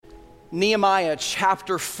Nehemiah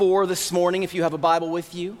chapter 4 this morning, if you have a Bible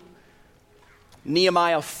with you.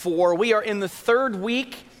 Nehemiah 4. We are in the third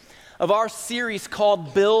week of our series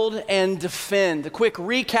called Build and Defend. A quick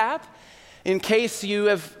recap in case you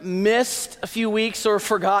have missed a few weeks or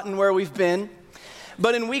forgotten where we've been.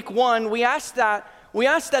 But in week 1, we asked that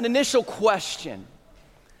initial question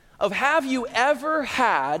of, have you ever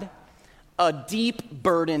had a deep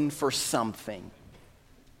burden for something?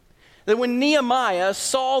 That when Nehemiah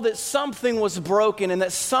saw that something was broken and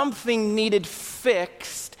that something needed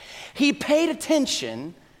fixed, he paid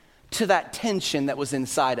attention to that tension that was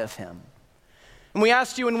inside of him. And we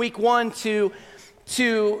asked you in week 1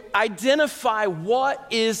 to identify what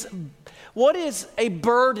is a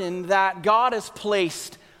burden that God has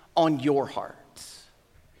placed on your heart.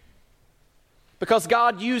 Because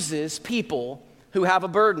God uses people who have a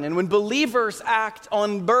burden. And when believers act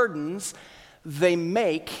on burdens, they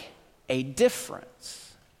make a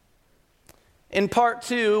difference. In part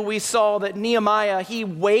 2, we saw that Nehemiah, he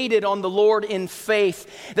waited on the Lord in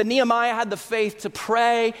faith. That Nehemiah had the faith to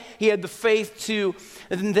pray. He had the faith to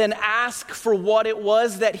then ask for what it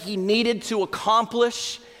was that he needed to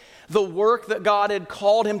accomplish the work that God had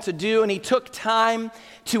called him to do. And he took time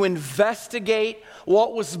to investigate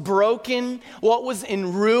what was broken, what was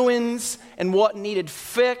in ruins, and what needed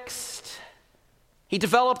fixed. He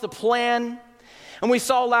developed a plan. And we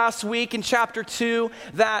saw last week in chapter 2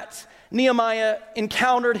 that Nehemiah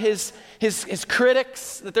encountered his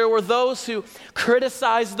critics, that there were those who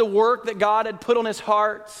criticized the work that God had put on his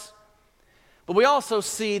heart. But we also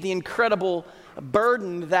see the incredible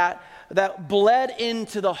burden that bled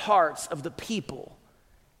into the hearts of the people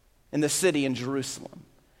in the city in Jerusalem.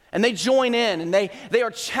 And they join in and they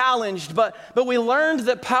are challenged, but we learned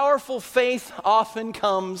that powerful faith often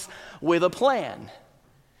comes with a plan.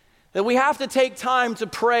 That we have to take time to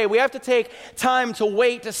pray. We have to take time to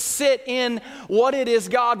wait, to sit in what it is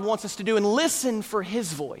God wants us to do and listen for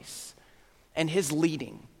His voice and His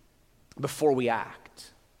leading before we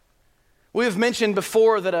act. We have mentioned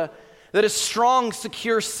before that a strong,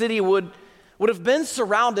 secure city would have been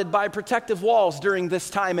surrounded by protective walls during this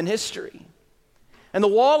time in history. And the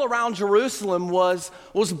wall around Jerusalem was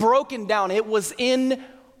broken down. It was in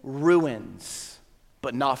ruins,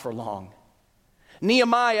 but not for long.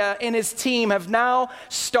 Nehemiah and his team have now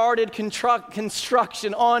started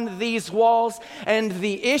construction on these walls, and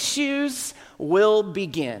the issues will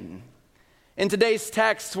begin. In today's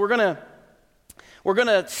text, we're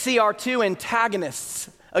gonna see our two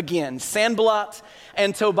antagonists again, Sanballat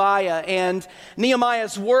and Tobiah, and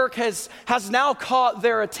Nehemiah's work has now caught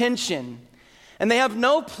their attention, and they have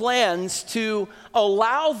no plans to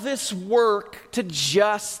allow this work to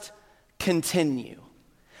just continue.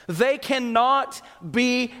 They cannot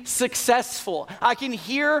be successful. I can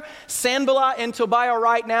hear Sanballat and Tobiah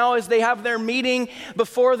right now as they have their meeting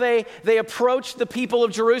before they approach the people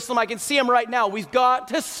of Jerusalem. I can see them right now. We've got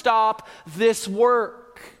to stop this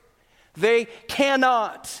work. They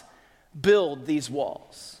cannot build these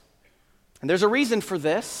walls. And there's a reason for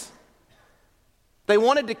this. They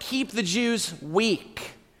wanted to keep the Jews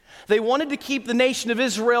weak. They wanted to keep the nation of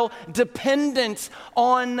Israel dependent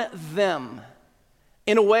on them.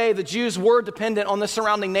 In a way, the Jews were dependent on the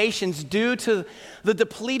surrounding nations due to the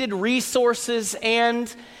depleted resources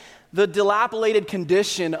and the dilapidated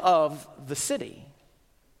condition of the city.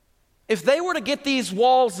 If they were to get these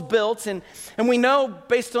walls built, and we know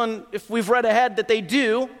based on if we've read ahead that they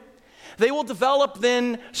do, they will develop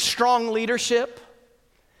then strong leadership.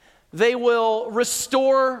 They will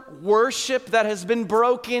restore worship that has been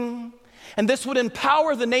broken, and this would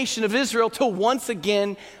empower the nation of Israel to once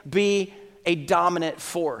again be a dominant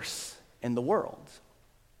force in the world.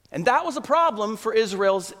 And that was a problem for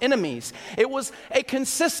Israel's enemies. It was a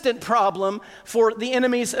consistent problem for the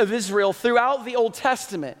enemies of Israel throughout the Old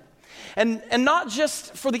Testament. And not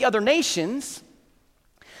just for the other nations,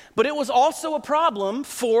 but it was also a problem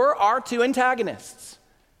for our two antagonists,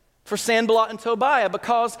 for Sanballat and Tobiah,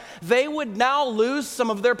 because they would now lose some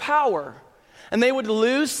of their power, and they would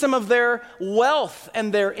lose some of their wealth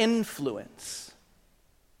and their influence.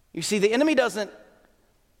 You see, the enemy doesn't,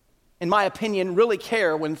 in my opinion, really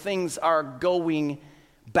care when things are going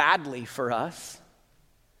badly for us.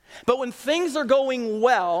 But when things are going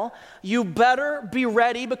well, you better be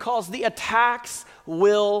ready because the attacks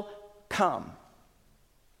will come.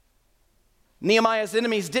 Nehemiah's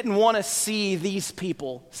enemies didn't want to see these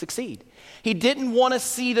people succeed. He didn't want to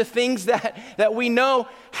see the things that we know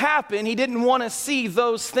happen. He didn't want to see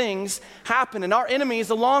those things happen. And our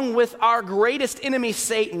enemies, along with our greatest enemy,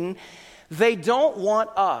 Satan, they don't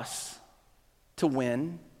want us to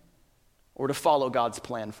win or to follow God's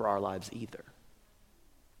plan for our lives either.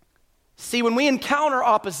 See, when we encounter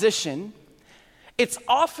opposition, it's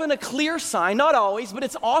often a clear sign, not always, but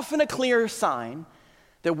it's often a clear sign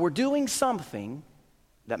that we're doing something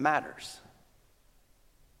that matters.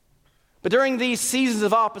 But during these seasons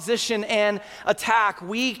of opposition and attack,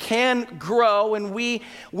 we can grow, and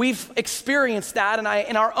we've experienced that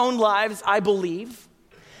in our own lives, I believe.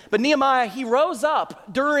 But Nehemiah, he rose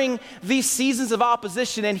up during these seasons of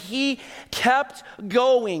opposition, and he kept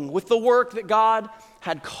going with the work that God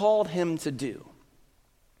had called him to do.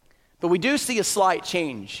 But we do see a slight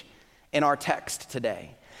change in our text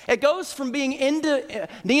today. It goes from being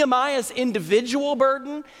Nehemiah's individual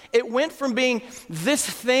burden, it went from being this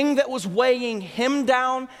thing that was weighing him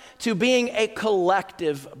down to being a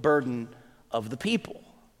collective burden of the people.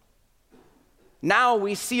 Now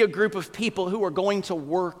we see a group of people who are going to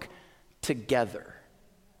work together.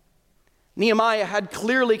 Nehemiah had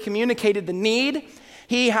clearly communicated the need.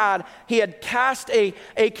 He had cast a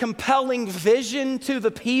compelling vision to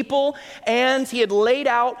the people, and he had laid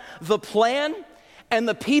out the plan. And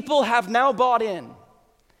the people have now bought in,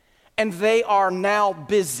 and they are now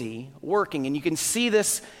busy working. And you can see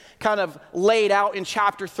this kind of laid out in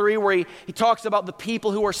chapter 3, where he talks about the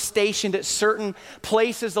people who are stationed at certain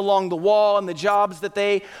places along the wall and the jobs that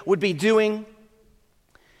they would be doing.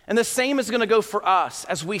 And the same is going to go for us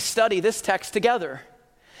as we study this text together,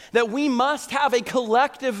 that we must have a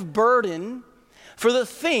collective burden for the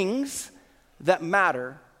things that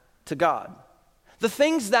matter to God, the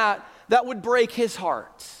things that would break his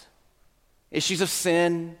heart. Issues of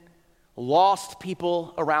sin, lost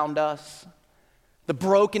people around us, the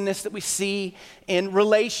brokenness that we see in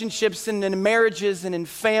relationships and in marriages and in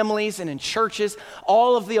families and in churches,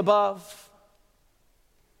 all of the above.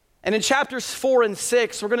 And in chapters 4 and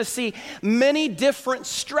 6, we're going to see many different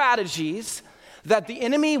strategies that the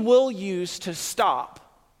enemy will use to stop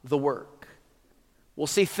the work. We'll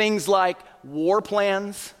see things like war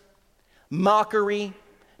plans, mockery,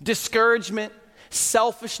 discouragement,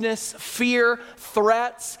 selfishness, fear,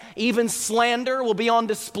 threats, even slander will be on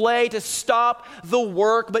display to stop the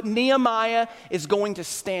work. But Nehemiah is going to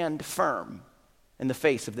stand firm in the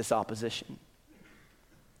face of this opposition.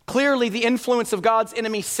 Clearly, the influence of God's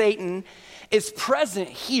enemy, Satan, is present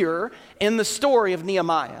here in the story of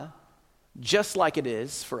Nehemiah, just like it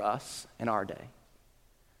is for us in our day.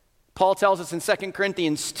 Paul tells us in 2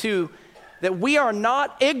 Corinthians 2 that we are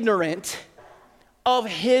not ignorant of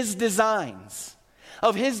his designs,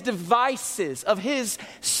 of his devices, of his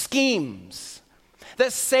schemes.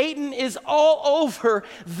 That Satan is all over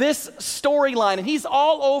this storyline, and he's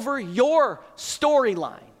all over your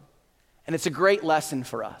storyline. And it's a great lesson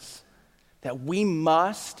for us that we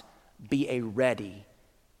must be a ready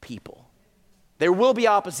people. There will be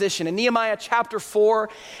opposition. In Nehemiah chapter 4,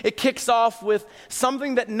 it kicks off with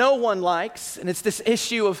something that no one likes, and it's this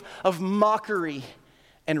issue of mockery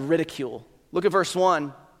and ridicule. Look at verse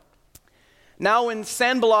 1. Now when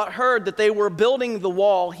Sanballat heard that they were building the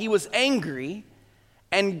wall, he was angry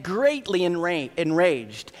and greatly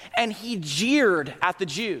enraged, and he jeered at the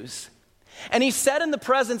Jews. And he said in the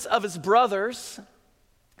presence of his brothers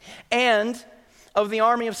and of the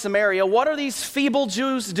army of Samaria, "What are these feeble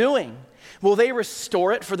Jews doing? Will they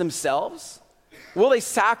restore it for themselves? Will they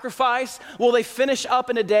sacrifice? Will they finish up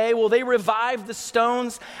in a day? Will they revive the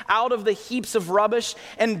stones out of the heaps of rubbish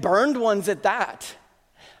and burned ones at that?"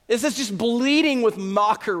 This is just bleeding with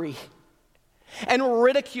mockery and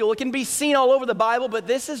ridicule. It can be seen all over the Bible, but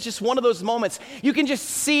this is just one of those moments. You can just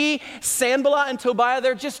see Sanballat and Tobiah,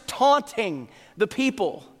 they're just taunting the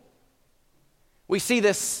people. We see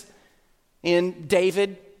this in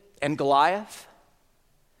David and Goliath.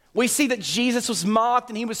 We see that Jesus was mocked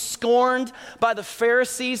and he was scorned by the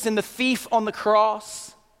Pharisees and the thief on the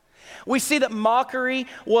cross. We see that mockery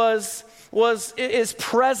is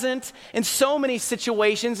present in so many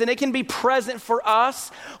situations, and it can be present for us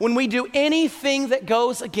when we do anything that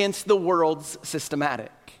goes against the world's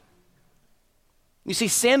systematic. You see,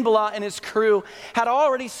 Sanballat and his crew had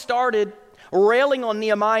already started railing on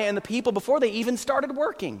Nehemiah and the people before they even started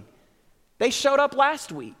working. They showed up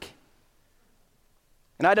last week.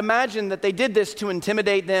 And I'd imagine that they did this to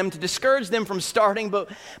intimidate them, to discourage them from starting, but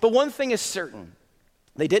one thing is certain.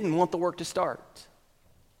 They didn't want the work to start.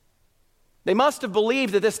 They must have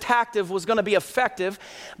believed that this tactic was going to be effective,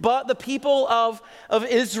 but the people of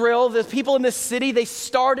Israel, the people in this city, they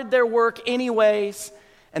started their work anyways,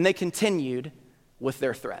 and they continued with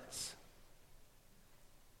their threats.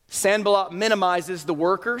 Sanballat minimizes the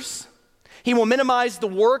workers. He will minimize the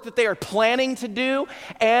work that they are planning to do,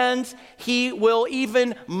 and he will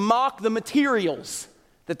even mock the materials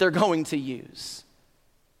that they're going to use.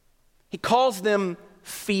 He calls them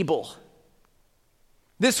feeble.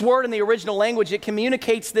 This word in the original language, it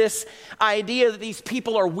communicates this idea that these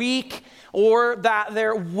people are weak or that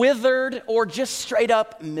they're withered or just straight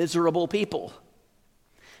up miserable people.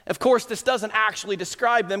 Of course, this doesn't actually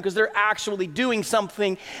describe them because they're actually doing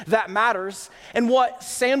something that matters. And what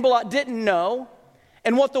Sanballat didn't know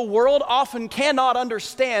and what the world often cannot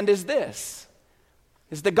understand is this,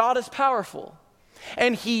 is that God is powerful.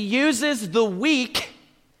 And he uses the weak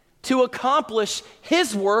to accomplish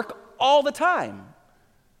his work all the time.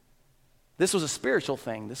 This was a spiritual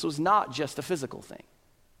thing. This was not just a physical thing.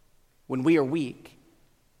 When we are weak,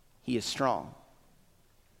 he is strong.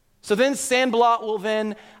 So then Sanballat will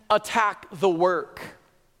then attack the work.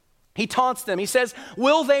 He taunts them. He says,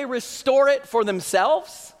 will they restore it for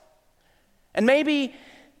themselves? And maybe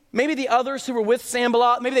the others who were with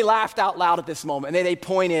Sanballat, maybe they laughed out loud at this moment. And they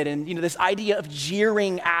pointed and, this idea of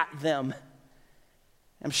jeering at them.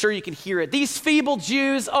 I'm sure you can hear it. These feeble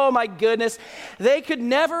Jews, oh my goodness, they could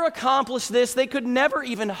never accomplish this. They could never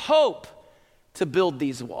even hope to build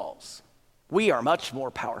these walls. We are much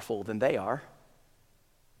more powerful than they are.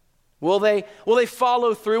 Will they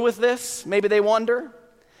follow through with this? Maybe they wonder.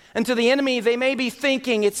 And to the enemy, they may be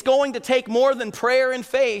thinking it's going to take more than prayer and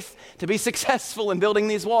faith to be successful in building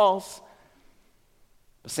these walls.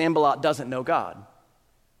 But Sanballat doesn't know God.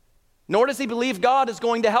 Nor does he believe God is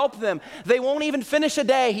going to help them. They won't even finish a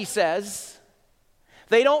day, he says.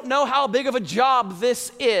 They don't know how big of a job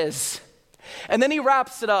this is. And then he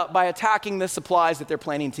wraps it up by attacking the supplies that they're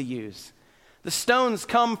planning to use. The stones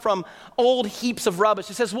come from old heaps of rubbish.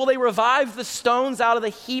 It says, will they revive the stones out of the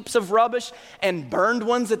heaps of rubbish and burned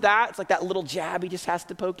ones at that? It's like that little jab he just has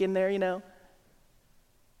to poke in there,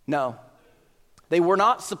 No. They were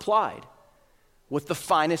not supplied with the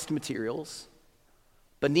finest materials,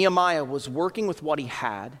 but Nehemiah was working with what he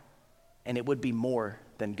had, and it would be more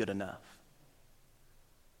than good enough.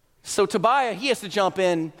 So Tobiah, he has to jump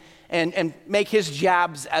in and make his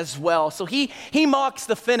jabs as well. So he mocks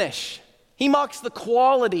the finish. He mocks the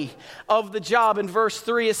quality of the job. In verse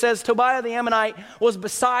 3, it says, Tobiah the Ammonite was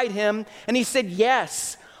beside him, and he said,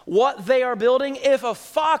 yes, what they are building, if a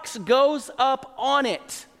fox goes up on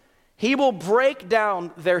it, he will break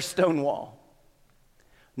down their stone wall.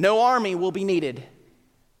 No army will be needed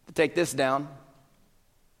to take this down.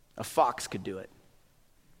 A fox could do it.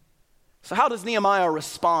 So how does Nehemiah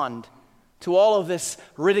respond to all of this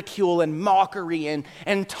ridicule and mockery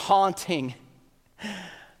and taunting?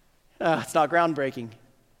 It's not groundbreaking.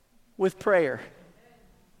 With prayer.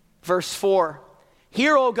 Verse 4,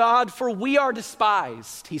 hear, O God, for we are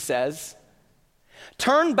despised, he says.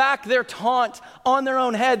 Turn back their taunt on their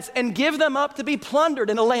own heads and give them up to be plundered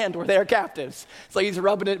in a land where they are captives. It's like he's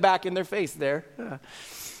rubbing it back in their face there.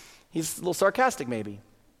 He's a little sarcastic maybe.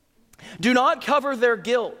 Do not cover their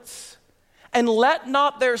guilt, and let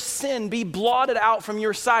not their sin be blotted out from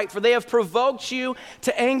your sight, for they have provoked you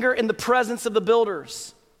to anger in the presence of the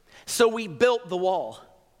builders. So we built the wall,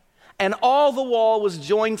 and all the wall was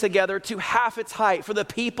joined together to half its height, for the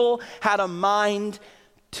people had a mind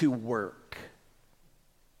to work.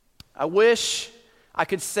 I wish I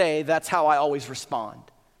could say that's how I always respond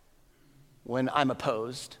when I'm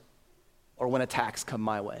opposed or when attacks come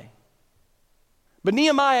my way. But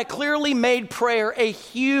Nehemiah clearly made prayer a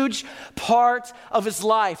huge part of his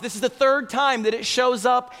life. This is the third time that it shows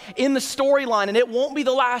up in the storyline, and it won't be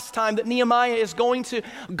the last time that Nehemiah is going to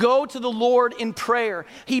go to the Lord in prayer.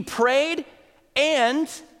 He prayed and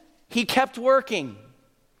he kept working.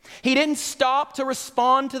 He didn't stop to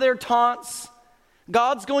respond to their taunts.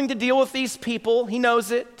 God's going to deal with these people. He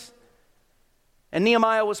knows it. And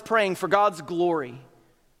Nehemiah was praying for God's glory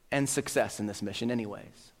and success in this mission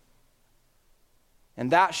anyways.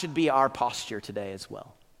 And that should be our posture today as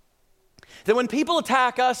well. That when people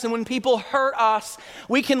attack us and when people hurt us,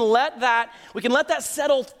 we can let that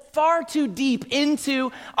settle far too deep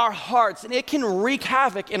into our hearts, and it can wreak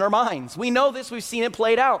havoc in our minds. We know this, we've seen it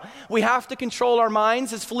played out. We have to control our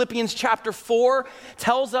minds, as Philippians chapter 4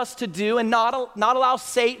 tells us to do, and not allow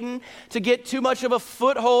Satan to get too much of a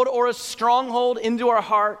foothold or a stronghold into our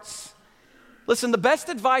hearts. Listen, the best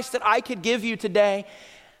advice that I could give you today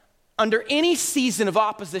under any season of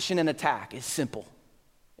opposition and attack is simple.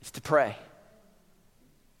 It's to pray.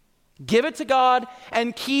 Give it to God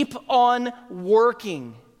and keep on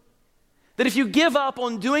working. That if you give up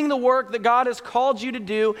on doing the work that God has called you to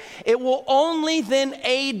do, it will only then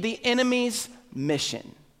aid the enemy's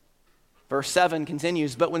mission. Verse 7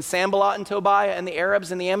 continues, but when Sanballat and Tobiah and the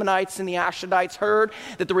Arabs and the Ammonites and the Ashdodites heard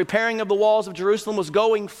that the repairing of the walls of Jerusalem was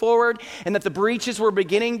going forward and that the breaches were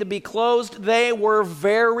beginning to be closed, they were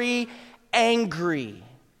very angry.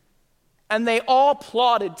 and they all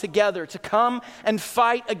plotted together to come and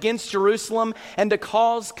fight against Jerusalem and to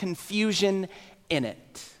cause confusion in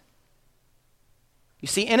it. You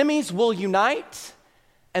see, enemies will unite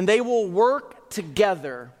and they will work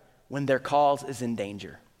together when their cause is in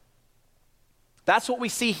danger. That's what we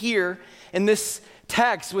see here in this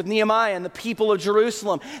text with Nehemiah and the people of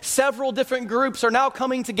Jerusalem. Several different groups are now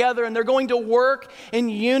coming together and they're going to work in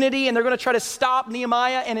unity and they're going to try to stop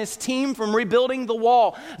Nehemiah and his team from rebuilding the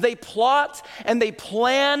wall. They plot and they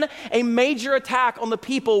plan a major attack on the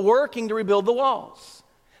people working to rebuild the walls.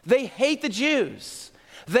 They hate the Jews.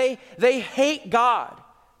 They hate God.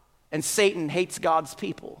 And Satan hates God's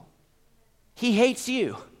people. He hates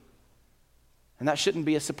you. And that shouldn't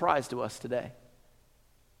be a surprise to us today.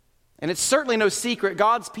 And it's certainly no secret,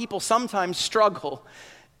 God's people sometimes struggle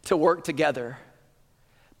to work together.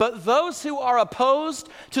 But those who are opposed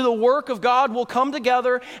to the work of God will come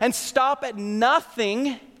together and stop at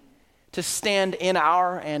nothing to stand in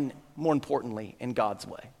our, and more importantly, in God's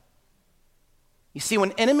way. You see,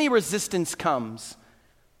 when enemy resistance comes,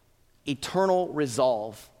 eternal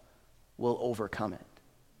resolve will overcome it.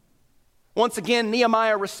 Once again,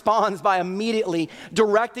 Nehemiah responds by immediately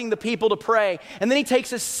directing the people to pray. And then he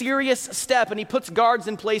takes a serious step and he puts guards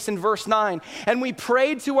in place in verse 9. And we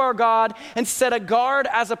prayed to our God and set a guard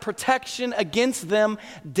as a protection against them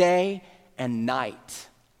day and night.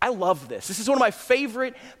 I love this. This is one of my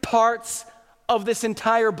favorite parts of this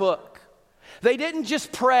entire book. They didn't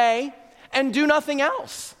just pray and do nothing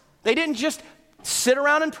else. They didn't just sit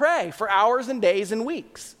around and pray for hours and days and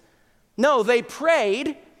weeks. No, they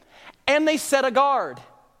prayed and they set a guard.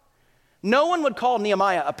 No one would call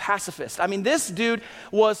Nehemiah a pacifist. I mean, this dude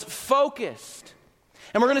was focused.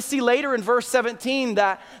 And we're going to see later in verse 17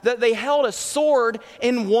 that they held a sword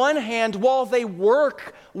in one hand while they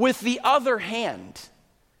work with the other hand.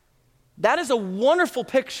 That is a wonderful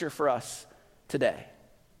picture for us today.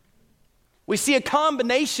 We see a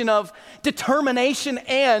combination of determination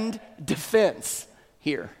and defense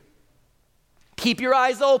here. Keep your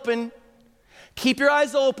eyes open. Keep your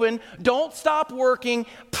eyes open. Don't stop working.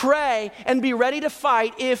 Pray and be ready to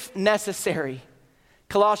fight if necessary.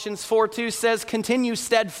 Colossians 4:2 says, continue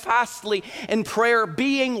steadfastly in prayer,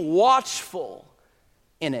 being watchful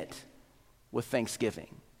in it with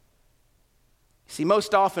thanksgiving. See,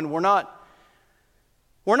 most often we're not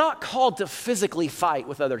called to physically fight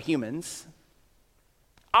with other humans.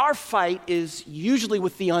 Our fight is usually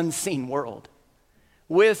with the unseen world,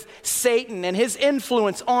 with Satan and his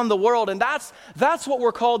influence on the world, and that's what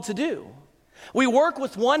we're called to do. We work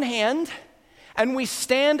with one hand, and we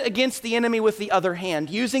stand against the enemy with the other hand,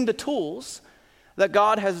 using the tools that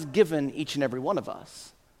God has given each and every one of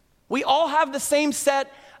us. We all have the same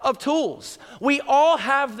set of tools. We all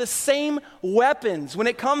have the same weapons when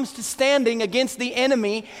it comes to standing against the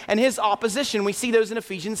enemy and his opposition. We see those in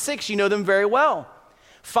Ephesians 6. You know them very well.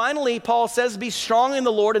 Finally, Paul says, be strong in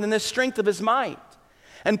the Lord and in the strength of his might,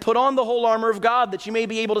 and put on the whole armor of God that you may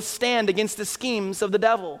be able to stand against the schemes of the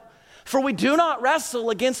devil. For we do not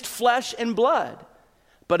wrestle against flesh and blood,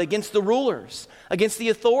 but against the rulers, against the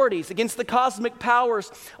authorities, against the cosmic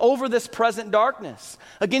powers over this present darkness,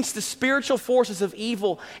 against the spiritual forces of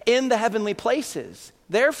evil in the heavenly places.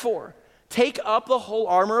 Therefore, take up the whole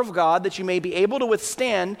armor of God that you may be able to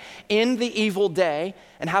withstand in the evil day,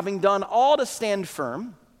 and having done all to stand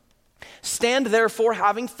firm, stand therefore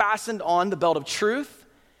having fastened on the belt of truth,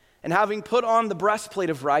 and having put on the breastplate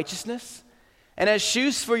of righteousness, and as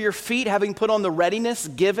shoes for your feet, having put on the readiness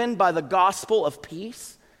given by the gospel of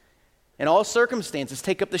peace. In all circumstances,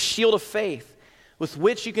 take up the shield of faith, with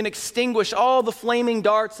which you can extinguish all the flaming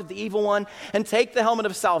darts of the evil one, and take the helmet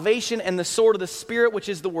of salvation and the sword of the Spirit, which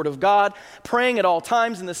is the word of God, praying at all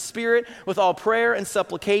times in the Spirit with all prayer and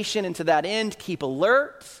supplication, and to that end keep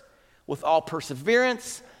alert with all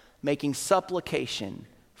perseverance, making supplication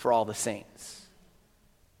for all the saints.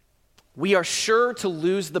 We are sure to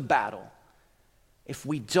lose the battle if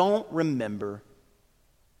we don't remember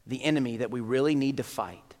the enemy that we really need to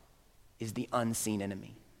fight is the unseen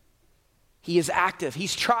enemy. He is active.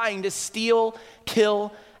 He's trying to steal,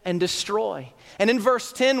 kill, and destroy. And in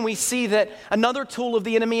verse 10, we see that another tool of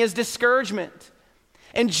the enemy is discouragement.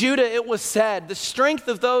 In Judah, it was said, the strength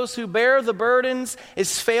of those who bear the burdens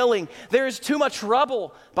is failing. There is too much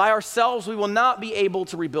rubble. By ourselves, we will not be able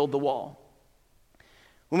to rebuild the wall.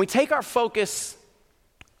 When we take our focus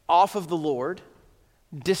off of the Lord,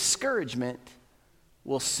 discouragement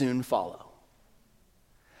will soon follow.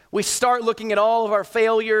 We start looking at all of our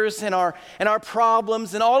failures and our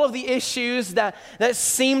problems and all of the issues that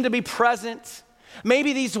seem to be present.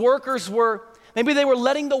 Maybe these workers were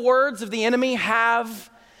letting the words of the enemy have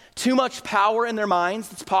too much power in their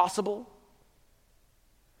minds. It's possible.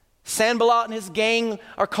 Sanballat and his gang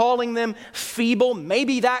are calling them feeble.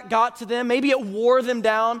 Maybe that got to them. Maybe it wore them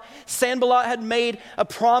down. Sanballat had made a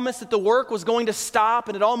promise that the work was going to stop,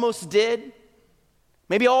 and it almost did.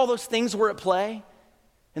 Maybe all those things were at play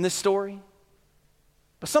in this story.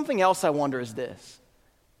 But something else I wonder is this,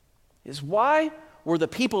 is why were the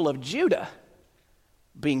people of Judah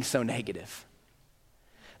being so negative?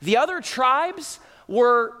 The other tribes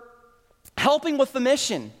were helping with the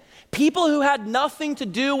mission. People who had nothing to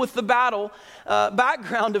do with the battle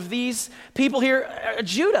background of these people here,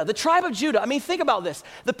 Judah, the tribe of Judah. I mean, think about this.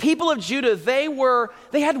 The people of Judah,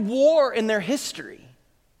 they had war in their history.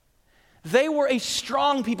 They were a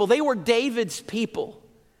strong people. They were David's people.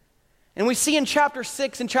 And we see in chapter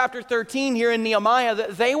 6 and chapter 13 here in Nehemiah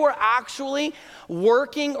that they were actually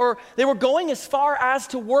working, or they were going as far as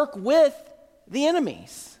to work with the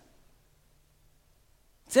enemies.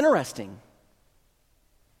 It's interesting.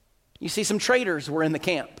 You see, some traitors were in the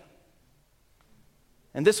camp.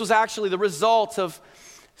 And this was actually the result of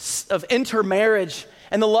intermarriage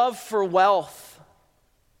and the love for wealth.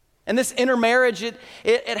 And this intermarriage,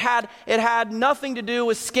 it had nothing to do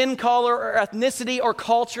with skin color or ethnicity or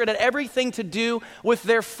culture. It had everything to do with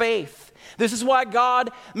their faith. This is why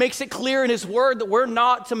God makes it clear in His Word that we're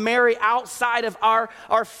not to marry outside of our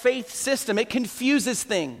faith system. It confuses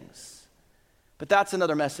things. But that's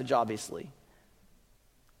another message, obviously.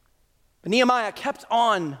 But Nehemiah kept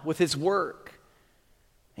on with his work,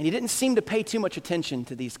 and he didn't seem to pay too much attention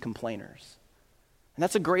to these complainers. And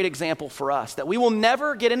that's a great example for us, that we will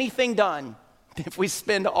never get anything done if we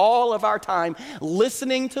spend all of our time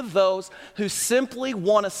listening to those who simply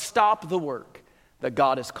want to stop the work that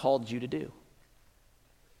God has called you to do.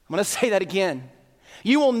 I'm going to say that again.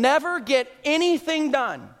 You will never get anything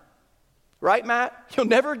done, right, Matt? You'll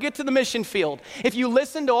never get to the mission field if you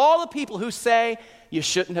listen to all the people who say you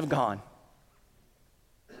shouldn't have gone.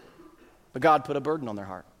 But God put a burden on their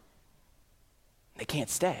heart. They can't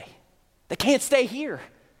stay. They can't stay here.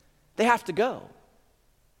 They have to go.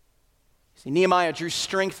 See, Nehemiah drew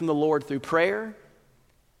strength from the Lord through prayer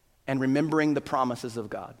and remembering the promises of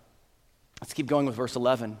God. Let's keep going with verse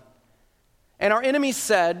 11. And our enemies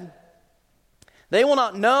said, they will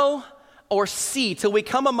not know or see till we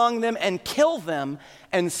come among them and kill them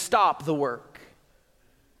and stop the work.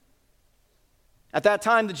 At that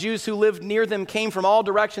time, the Jews who lived near them came from all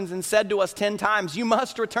directions and said to us 10 times, you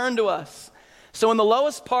must return to us. So in the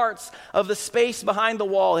lowest parts of the space behind the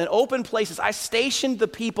wall, in open places, I stationed the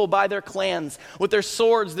people by their clans with their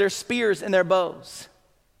swords, their spears, and their bows.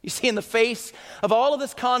 You see, in the face of all of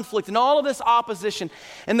this conflict and all of this opposition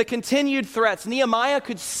and the continued threats, Nehemiah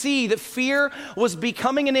could see that fear was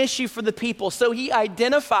becoming an issue for the people. So he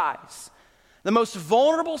identifies the most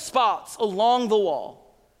vulnerable spots along the wall.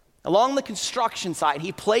 Along the construction site,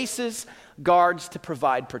 he places guards to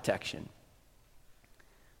provide protection.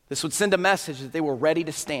 This would send a message that they were ready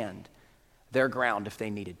to stand their ground if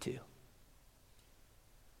they needed to.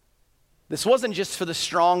 This wasn't just for the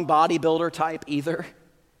strong bodybuilder type either.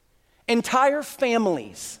 Entire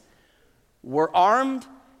families were armed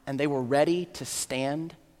and they were ready to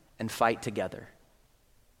stand and fight together.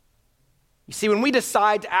 You see, when we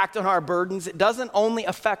decide to act on our burdens, it doesn't only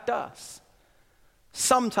affect us.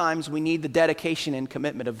 Sometimes we need the dedication and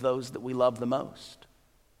commitment of those that we love the most.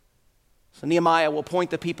 So Nehemiah will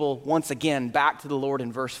point the people once again back to the Lord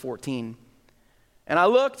in verse 14. And I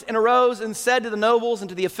looked and arose and said to the nobles and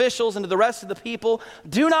to the officials and to the rest of the people,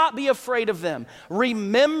 do not be afraid of them.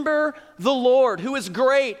 Remember the Lord, who is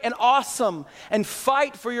great and awesome, and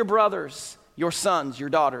fight for your brothers, your sons, your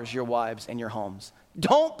daughters, your wives, and your homes.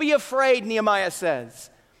 Don't be afraid, Nehemiah says.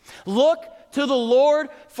 Look to the Lord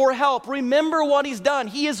for help. Remember what He's done.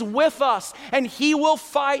 He is with us, and He will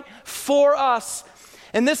fight for us.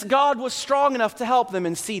 And this God was strong enough to help them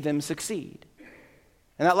and see them succeed.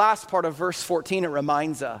 And that last part of verse 14, it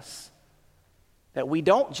reminds us that we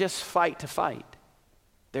don't just fight to fight.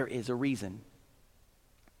 There is a reason.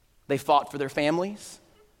 They fought for their families,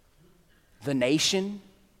 the nation,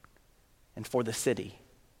 and for the city.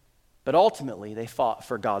 But ultimately, they fought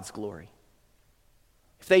for God's glory.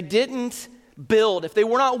 If they didn't build, if they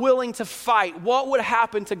were not willing to fight, what would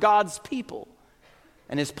happen to God's people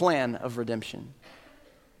and His plan of redemption?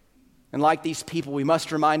 And like these people, we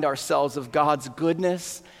must remind ourselves of God's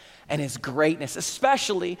goodness and His greatness,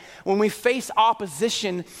 especially when we face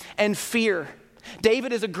opposition and fear.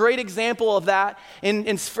 David is a great example of that in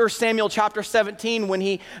 1 Samuel chapter 17 when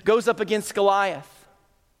he goes up against Goliath.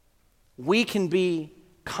 We can be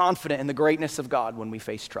confident in the greatness of God when we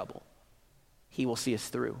face trouble. He will see us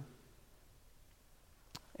through.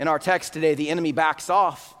 In our text today, the enemy backs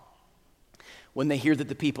off when they hear that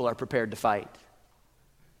the people are prepared to fight.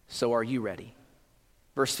 so are you ready?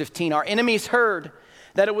 Verse 15, our enemies heard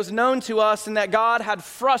that it was known to us and that God had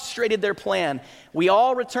frustrated their plan. We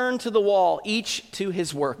all returned to the wall, each to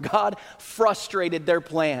his work. God frustrated their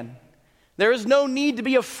plan. There is no need to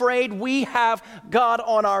be afraid. We have God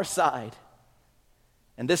on our side.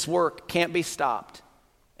 And this work can't be stopped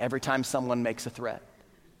every time someone makes a threat.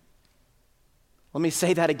 Let me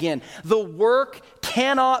say that again. The work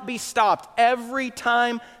cannot be stopped every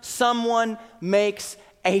time someone makes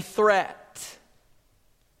a threat.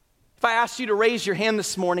 If I asked you to raise your hand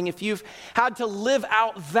this morning, if you've had to live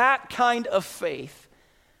out that kind of faith,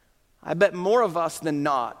 I bet more of us than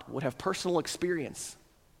not would have personal experience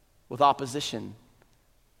with opposition.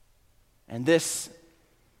 And this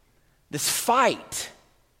fight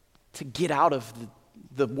to get out of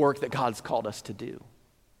the work that God's called us to do.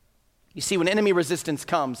 You see, when enemy resistance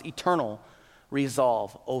comes, eternal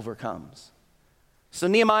resolve overcomes. So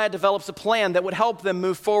Nehemiah develops a plan that would help them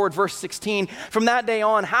move forward. Verse 16, from that day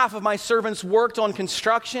on, half of my servants worked on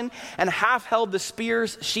construction and half held the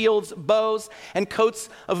spears, shields, bows, and coats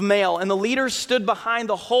of mail. And the leaders stood behind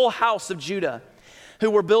the whole house of Judah who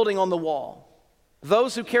were building on the wall.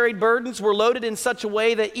 Those who carried burdens were loaded in such a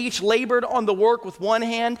way that each labored on the work with one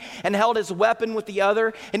hand and held his weapon with the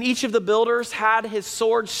other. And each of the builders had his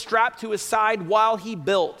sword strapped to his side while he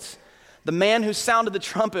built. The man who sounded the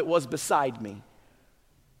trumpet was beside me.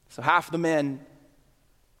 So half the men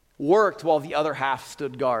worked while the other half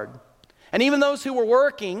stood guard. And even those who were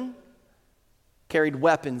working carried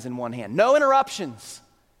weapons in one hand. No interruptions.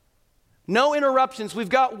 No interruptions. We've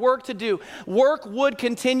got work to do. Work would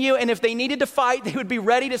continue, and if they needed to fight, they would be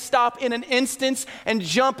ready to stop in an instant and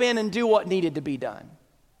jump in and do what needed to be done.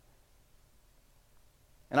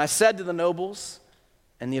 And I said to the nobles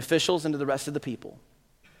and the officials and to the rest of the people,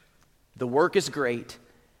 the work is great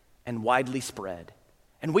and widely spread.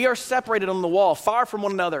 And we are separated on the wall, far from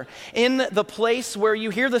one another. In the place where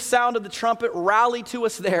you hear the sound of the trumpet, rally to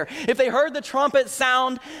us there. If they heard the trumpet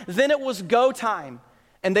sound, then it was go time,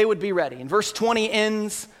 and they would be ready. And verse 20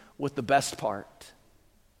 ends with the best part.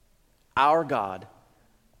 Our God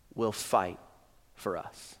will fight for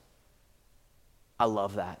us. I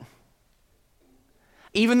love that.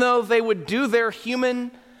 Even though they would do their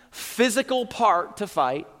human, physical part to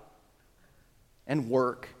fight and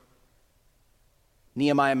work,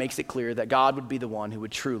 Nehemiah makes it clear that God would be the one who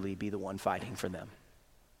would truly be the one fighting for them.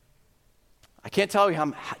 I can't tell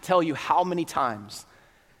you how many times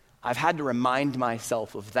I've had to remind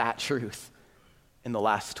myself of that truth in the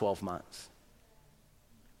last 12 months.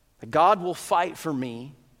 That God will fight for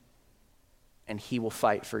me and he will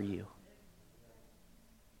fight for you.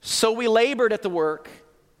 So we labored at the work,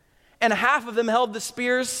 and half of them held the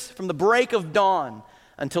spears from the break of dawn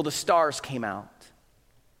until the stars came out.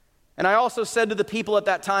 And I also said to the people at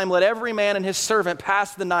that time, let every man and his servant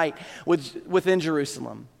pass the night within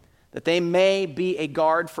Jerusalem, that they may be a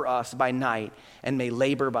guard for us by night and may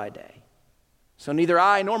labor by day. So neither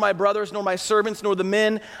I, nor my brothers, nor my servants, nor the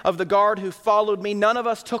men of the guard who followed me, none of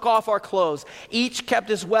us took off our clothes. Each kept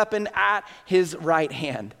his weapon at his right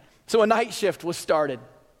hand. So a night shift was started.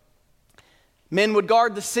 Men would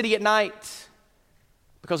guard the city at night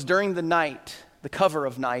because during the night, the cover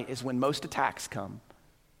of night is when most attacks come.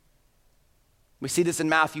 We see this in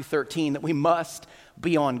Matthew 13, that we must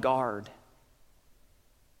be on guard.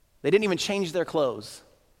 They didn't even change their clothes.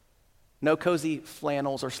 No cozy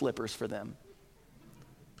flannels or slippers for them.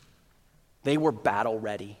 They were battle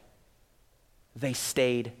ready. They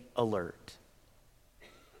stayed alert.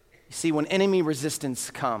 You see, when enemy resistance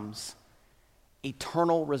comes,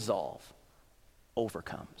 eternal resolve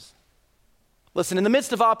overcomes. Listen, in the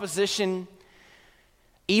midst of opposition,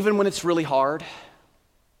 even when it's really hard,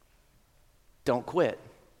 don't quit.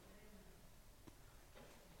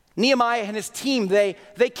 Nehemiah and his team, they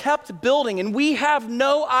kept building, and we have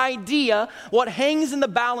no idea what hangs in the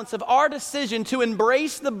balance of our decision to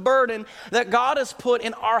embrace the burden that God has put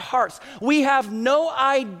in our hearts. We have no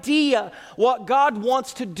idea what God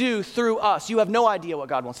wants to do through us. You have no idea what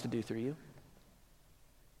God wants to do through you.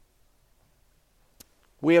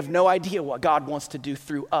 We have no idea what God wants to do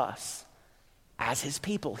through us as his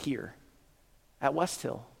people here at West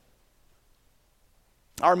Hill.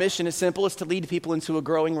 Our mission is simple. It's to lead people into a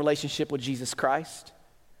growing relationship with Jesus Christ.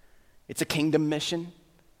 It's a kingdom mission.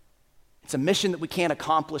 It's a mission that we can't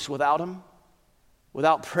accomplish without him,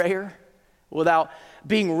 without prayer, without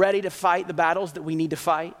being ready to fight the battles that we need to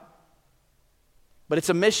fight. But it's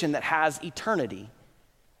a mission that has eternity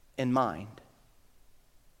in mind.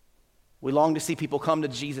 We long to see people come to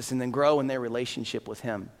Jesus and then grow in their relationship with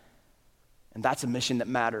him. And that's a mission that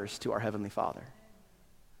matters to our Heavenly Father.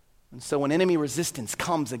 And so when enemy resistance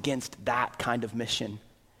comes against that kind of mission,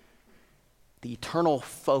 the eternal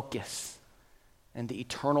focus and the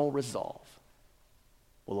eternal resolve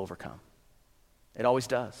will overcome. It always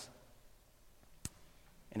does.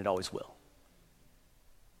 And it always will.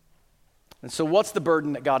 And so what's the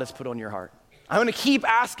burden that God has put on your heart? I'm going to keep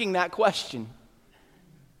asking that question.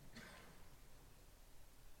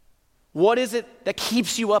 What is it that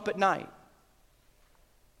keeps you up at night?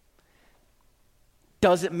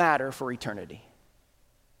 Does it matter for eternity?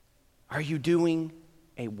 Are you doing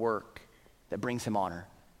a work that brings him honor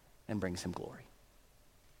and brings him glory?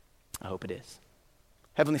 I hope it is.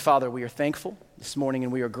 Heavenly Father, we are thankful this morning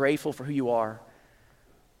and we are grateful for who you are.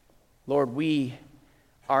 Lord, we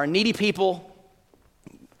are a needy people.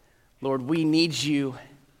 Lord, we need you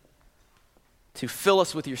to fill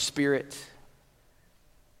us with your Spirit.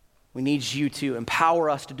 We need you to empower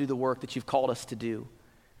us to do the work that you've called us to do.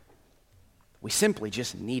 We simply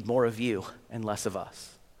just need more of you and less of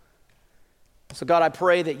us. So God, I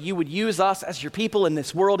pray that you would use us as your people in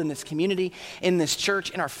this world, in this community, in this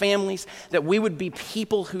church, in our families, that we would be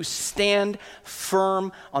people who stand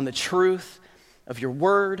firm on the truth of your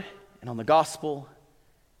word and on the gospel,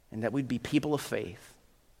 and that we'd be people of faith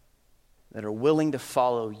that are willing to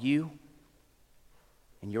follow you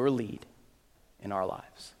and your lead in our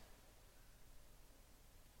lives.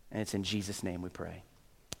 And it's in Jesus' name we pray.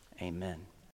 Amen.